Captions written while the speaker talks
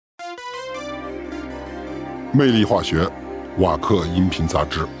魅力化学瓦克音频杂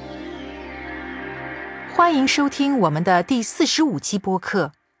志。欢迎收听我们的第45期播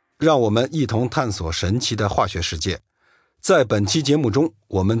客，让我们一同探索神奇的化学世界。在本期节目中，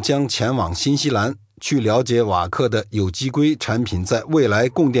我们将前往新西兰，去了解瓦克的有机硅产品在未来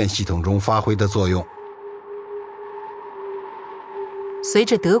供电系统中发挥的作用。随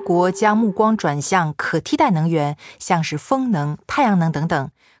着德国将目光转向可替代能源，像是风能、太阳能等等，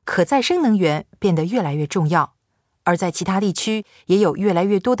可再生能源变得越来越重要。而在其他地区，也有越来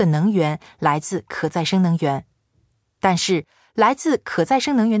越多的能源来自可再生能源。但是，来自可再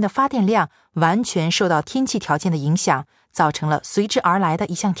生能源的发电量完全受到天气条件的影响，造成了随之而来的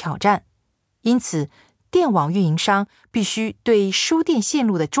一项挑战。因此，电网运营商必须对输电线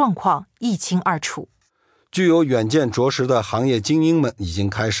路的状况一清二楚。具有远见卓识的行业精英们已经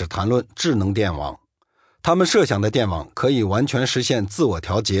开始谈论智能电网。他们设想的电网可以完全实现自我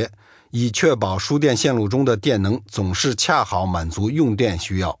调节，以确保输电线路中的电能总是恰好满足用电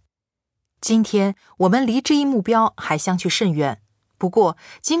需要。今天我们离这一目标还相去甚远。不过，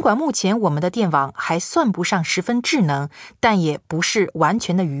尽管目前我们的电网还算不上十分智能，但也不是完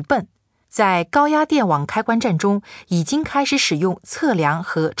全的愚笨。在高压电网开关站中，已经开始使用测量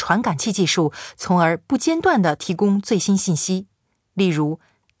和传感器技术，从而不间断地提供最新信息，例如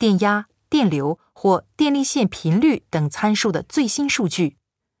电压、电流或电力线频率等参数的最新数据。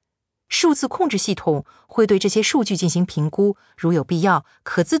数字控制系统会对这些数据进行评估，如有必要，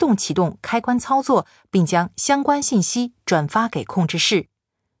可自动启动开关操作，并将相关信息转发给控制室。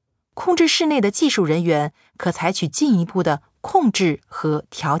控制室内的技术人员可采取进一步的控制和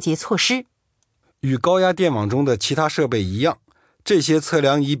调节措施。与高压电网中的其他设备一样，这些测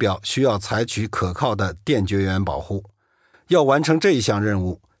量仪表需要采取可靠的电绝缘保护。要完成这一项任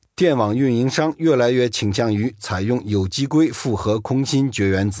务，电网运营商越来越倾向于采用有机硅复合空心绝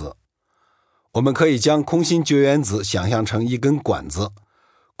缘子。我们可以将空心绝缘子想象成一根管子，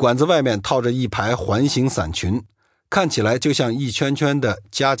管子外面套着一排环形伞群，看起来就像一圈圈的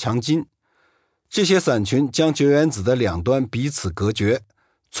加强筋。这些伞群将绝缘子的两端彼此隔绝，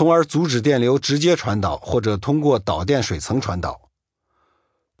从而阻止电流直接传导或者通过导电水层传导。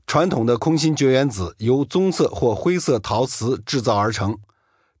传统的空心绝缘子由棕色或灰色陶瓷制造而成，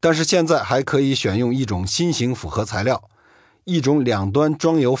但是现在还可以选用一种新型复合材料，一种两端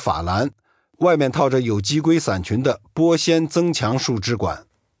装有法兰，外面套着有机硅伞群的玻纤增强束支管。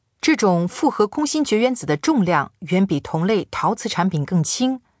这种复合空心绝缘子的重量远比同类陶瓷产品更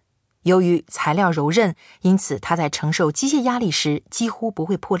轻，由于材料柔韧，因此它在承受机械压力时几乎不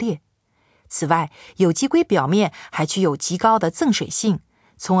会破裂。此外，有机硅表面还具有极高的增水性，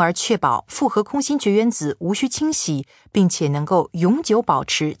从而确保复合空心绝缘子无需清洗，并且能够永久保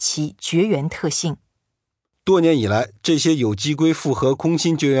持其绝缘特性。多年以来，这些有机硅复合空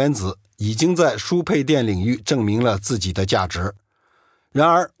心绝缘子已经在输配电领域证明了自己的价值。然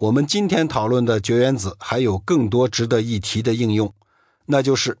而，我们今天讨论的绝缘子还有更多值得一提的应用，那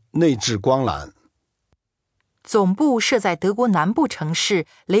就是内置光缆。总部设在德国南部城市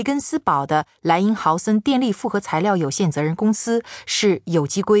雷根斯堡的莱茵豪森电力复合材料有限责任公司是有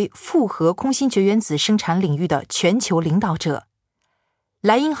机硅复合空心绝缘子生产领域的全球领导者。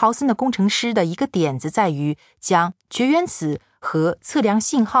莱茵豪森的工程师的一个点子在于将绝缘子和测量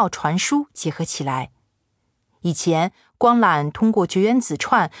信号传输结合起来。以前，光缆通过绝缘子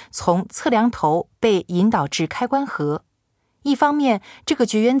串从测量头被引导至开关盒。一方面，这个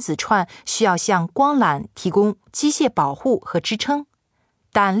绝缘子串需要向光缆提供机械保护和支撑，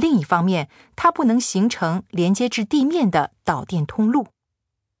但另一方面，它不能形成连接至地面的导电通路。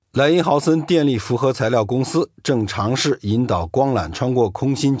莱茵豪森电力复合材料公司正尝试引导光缆穿过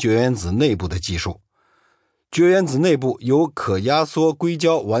空心绝缘子内部的技术。绝缘子内部由可压缩硅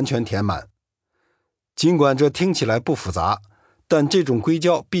胶完全填满。尽管这听起来不复杂，但这种硅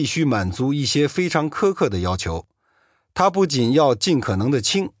胶必须满足一些非常苛刻的要求。它不仅要尽可能的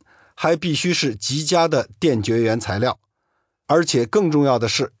轻，还必须是极佳的电绝缘材料，而且更重要的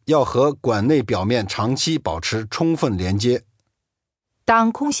是要和管内表面长期保持充分连接。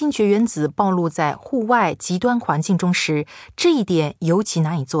当空心绝缘子暴露在户外极端环境中时，这一点尤其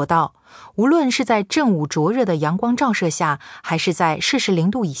难以做到。无论是在正午灼热的阳光照射下，还是在摄氏0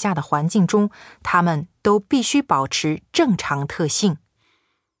度以下的环境中，它们都必须保持正常特性。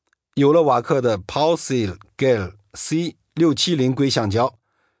有了瓦克的 Powsil Gel C670 硅橡胶，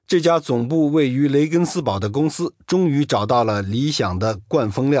这家总部位于雷根斯堡的公司终于找到了理想的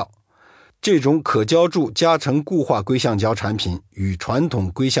灌封料。这种可浇筑加成固化硅橡胶产品与传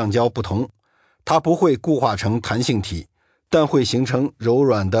统硅橡胶不同，它不会固化成弹性体，但会形成柔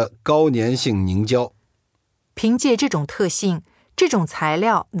软的高粘性凝胶。凭借这种特性，这种材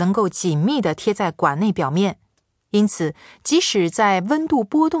料能够紧密地贴在管内表面，因此，即使在温度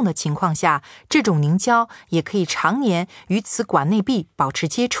波动的情况下，这种凝胶也可以常年与此管内壁保持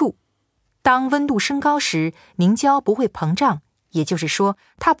接触。当温度升高时，凝胶不会膨胀，也就是说，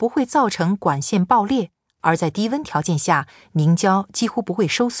它不会造成管线爆裂，而在低温条件下，凝胶几乎不会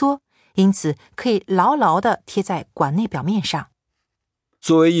收缩，因此可以牢牢地贴在管内表面上。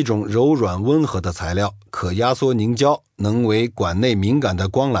作为一种柔软温和的材料，可压缩凝胶能为管内敏感的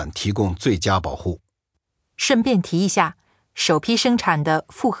光缆提供最佳保护。顺便提一下，首批生产的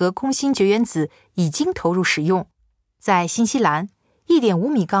复合空心绝缘子已经投入使用。在新西兰，1.5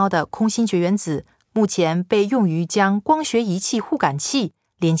米高的空心绝缘子目前被用于将光学仪器护感器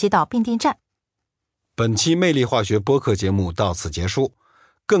连接到变电站。本期魅力化学播客节目到此结束，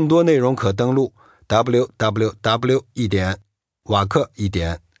更多内容可登录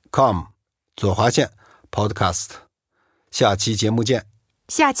www.waker.com 左划线 podcast。 下期节目见。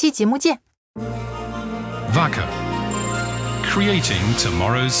Wacker, creating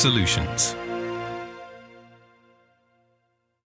tomorrow's solutions.